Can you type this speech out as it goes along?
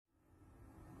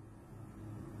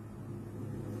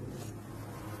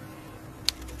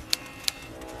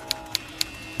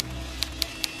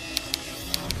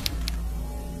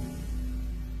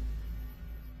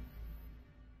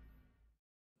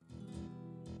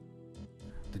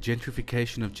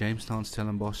gentrification of Jamestown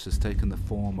Stellenbosch has taken the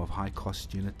form of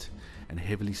high-cost unit and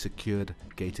heavily secured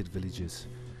gated villages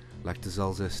like the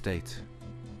Zalza Estate,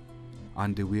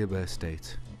 Anderweerbe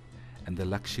Estate, and the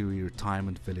luxury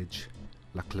retirement village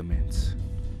La Clements.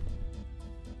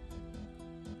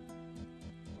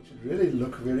 We should really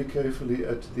look very carefully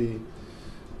at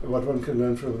what one can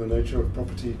learn from the nature of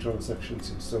property transactions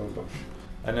in Stellenbosch.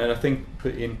 And I think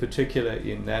in particular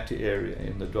in that area,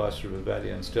 in the Dwars River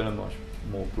Valley and Stellenbosch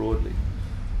more broadly,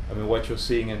 I mean what you're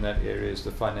seeing in that area is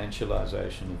the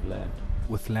financialization of land.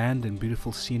 With land and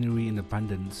beautiful scenery in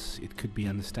abundance, it could be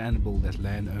understandable that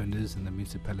landowners and the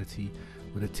municipality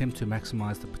would attempt to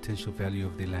maximize the potential value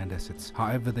of their land assets.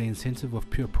 However, the incentive of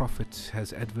pure profit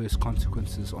has adverse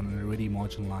consequences on an already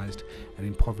marginalized and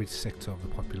impoverished sector of the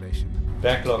population.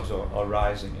 Backlogs are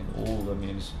rising in all the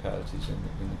municipalities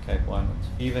in the Cape Winelands,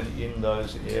 even in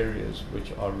those areas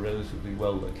which are relatively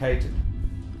well located.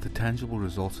 The tangible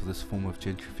result of this form of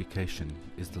gentrification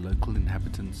is the local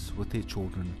inhabitants with their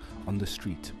children on the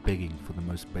street begging for the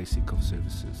most basic of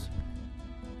services.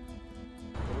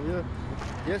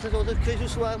 Yes, het is krijg zo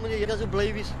zwaar meneer, hier is zo blij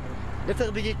is. Net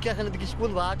een beetje krijg en een beetje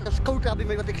schoon water. Dat is koud heb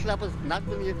ik wat ik slaap is nat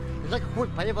meneer. Dat is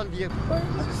goed bij van die.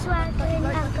 Ons zwaar en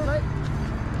elke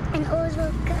en ons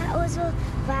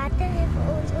water en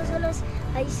ons wil ons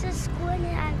huise skoon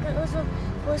en enkel ons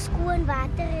skoon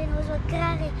water en ons wil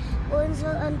kry ons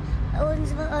wil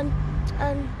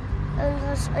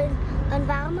een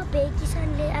warme bedjes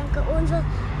aan lê enkel ons wil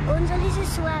is so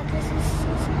swaar is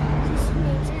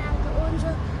mense enkel ons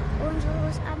wil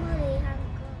ons almal lê enkel.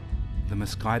 The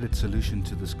misguided solution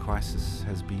to this crisis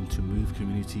has been to move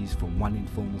communities from one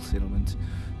informal settlement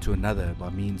to another by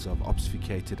means of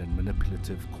obfuscated and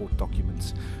manipulative court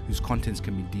documents whose contents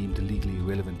can be deemed legally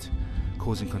irrelevant,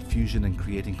 causing confusion and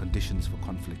creating conditions for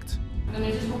conflict. So,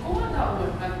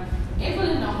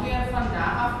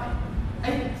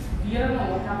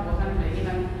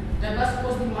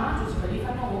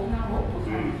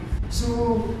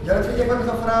 jy het vir iemand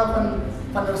gevra van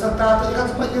die resultate, jy gaan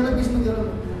spyt julle mis met julle.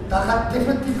 Daar gaan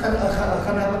definitief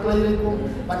gaan hebben kleine kom,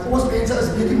 maar ons mensen is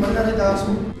baie minder daar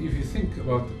so. If you think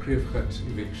about the Kreefgat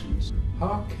evictions,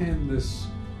 how can this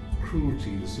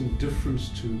cruelty, this indifference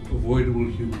to avoidable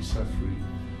human suffering,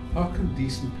 how can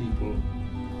decent people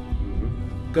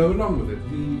go along with it?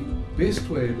 The best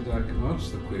way that I can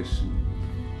answer the question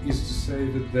is to say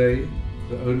that they,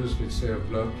 the owners, let's say, of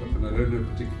Blow Club, and I don't know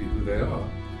particularly who they are,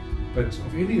 but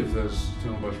of any of those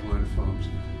Stellenbosch wine farms,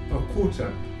 are caught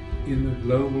up in a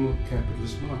global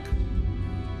capitalist market.